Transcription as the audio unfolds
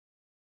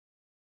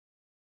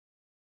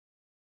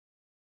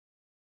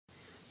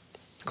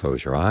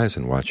Close your eyes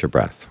and watch your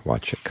breath.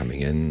 Watch it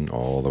coming in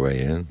all the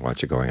way in,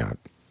 watch it going out.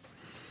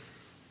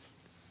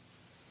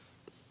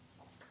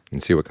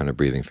 And see what kind of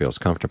breathing feels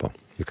comfortable.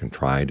 You can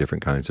try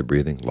different kinds of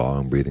breathing: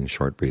 long breathing,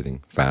 short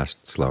breathing,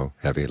 fast, slow,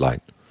 heavy,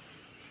 light,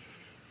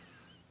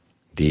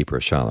 deep or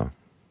shallow,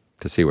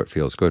 to see what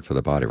feels good for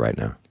the body right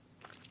now.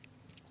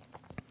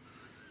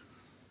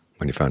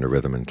 When you find a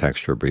rhythm and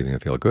texture of breathing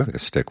that feel good,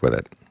 just stick with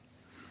it.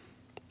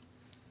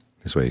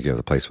 This way you give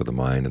the place where the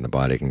mind and the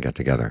body can get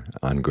together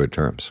on good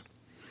terms.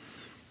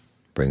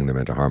 Bring them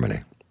into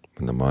harmony.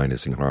 When the mind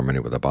is in harmony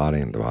with the body,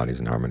 and the body is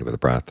in harmony with the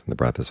breath, and the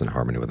breath is in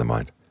harmony with the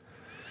mind,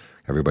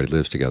 everybody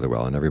lives together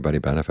well, and everybody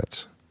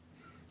benefits.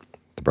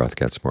 The breath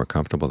gets more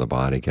comfortable, the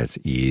body gets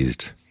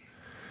eased.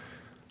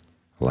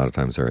 A lot of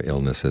times there are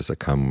illnesses that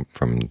come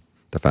from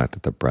the fact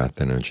that the breath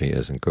energy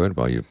isn't good.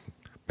 Well, you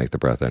make the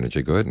breath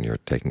energy good, and you're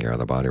taking care of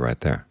the body right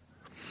there.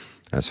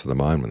 As for the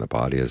mind, when the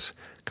body is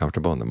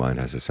comfortable and the mind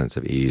has a sense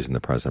of ease in the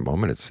present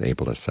moment, it's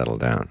able to settle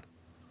down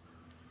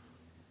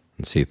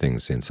and see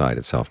things inside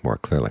itself more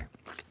clearly.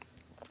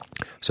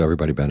 So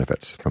everybody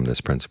benefits from this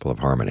principle of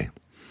harmony.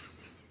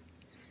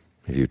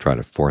 If you try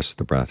to force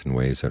the breath in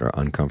ways that are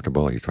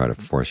uncomfortable, you try to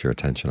force your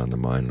attention on the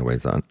mind in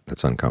ways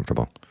that's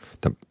uncomfortable,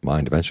 the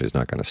mind eventually is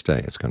not going to stay.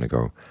 It's going to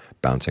go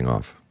bouncing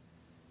off.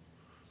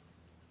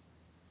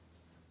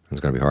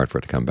 It's going to be hard for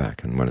it to come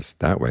back. And when it's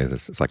that way,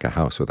 it's like a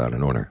house without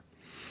an owner.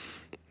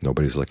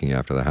 Nobody's looking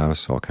after the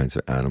house. All kinds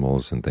of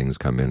animals and things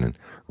come in, and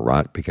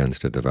rot begins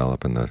to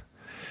develop in the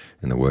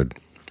wood.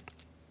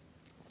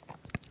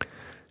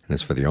 And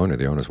as for the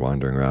owner's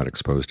wandering around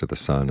exposed to the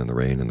sun and the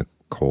rain and the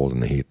cold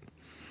and the heat.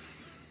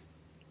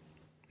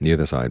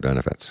 Neither side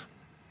benefits.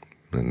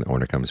 When the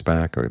owner comes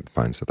back or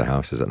finds that the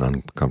house is an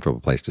uncomfortable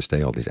place to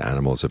stay, all these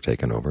animals have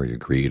taken over, your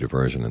greed,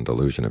 aversion, and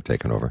delusion have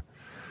taken over,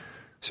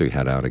 so you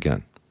head out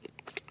again.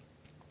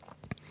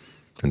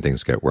 And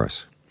things get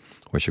worse.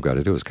 What you've got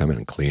to do is come in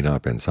and clean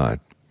up inside,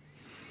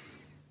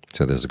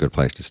 so there's a good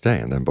place to stay,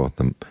 and then both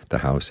the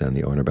house and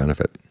the owner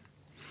benefit.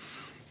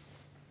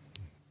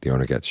 The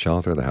owner gets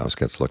shelter, the house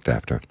gets looked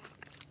after.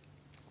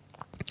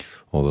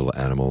 All little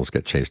animals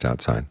get chased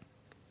outside.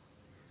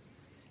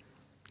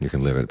 You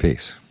can live at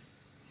peace.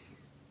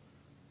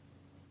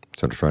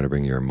 So to try to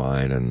bring your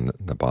mind and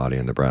the body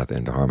and the breath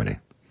into harmony.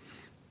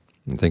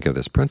 And think of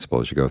this principle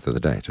as you go through the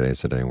day. Today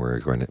is the day where we're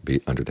going to be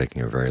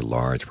undertaking a very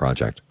large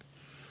project.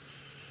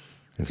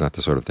 It's not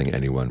the sort of thing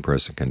any one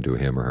person can do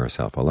him or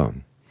herself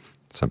alone.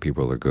 Some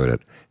people are good at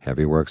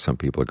heavy work, some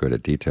people are good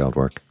at detailed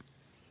work.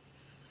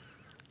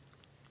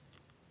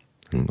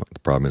 And the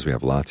problem is we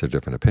have lots of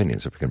different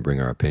opinions. If we can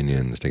bring our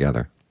opinions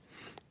together,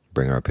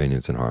 bring our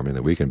opinions in harmony,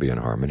 then we can be in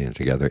harmony, and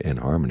together in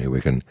harmony we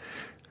can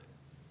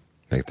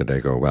make the day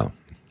go well,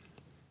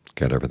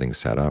 get everything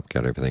set up,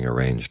 get everything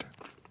arranged.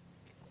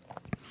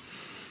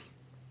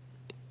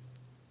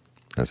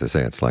 As I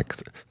say, it's like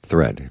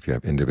thread. If you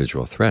have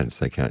individual threads,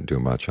 they can't do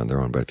much on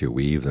their own, but if you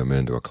weave them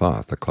into a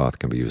cloth, the cloth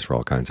can be used for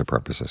all kinds of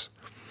purposes.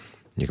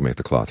 You can make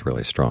the cloth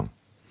really strong.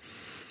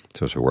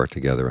 So as we work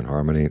together in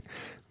harmony,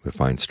 we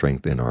find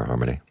strength in our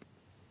harmony,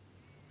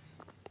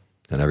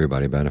 and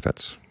everybody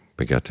benefits.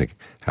 We get to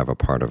have a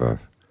part of a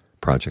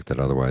project that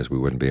otherwise we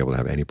wouldn't be able to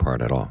have any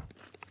part at all.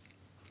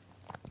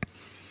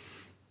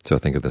 So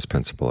think of this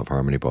principle of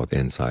harmony both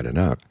inside and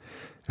out,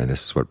 and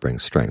this is what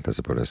brings strength. As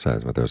the Buddha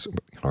says, when there's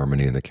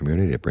harmony in the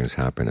community, it brings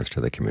happiness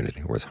to the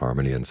community. Whereas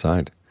harmony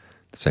inside,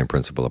 the same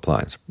principle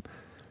applies. It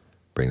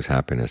brings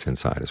happiness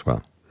inside as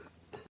well.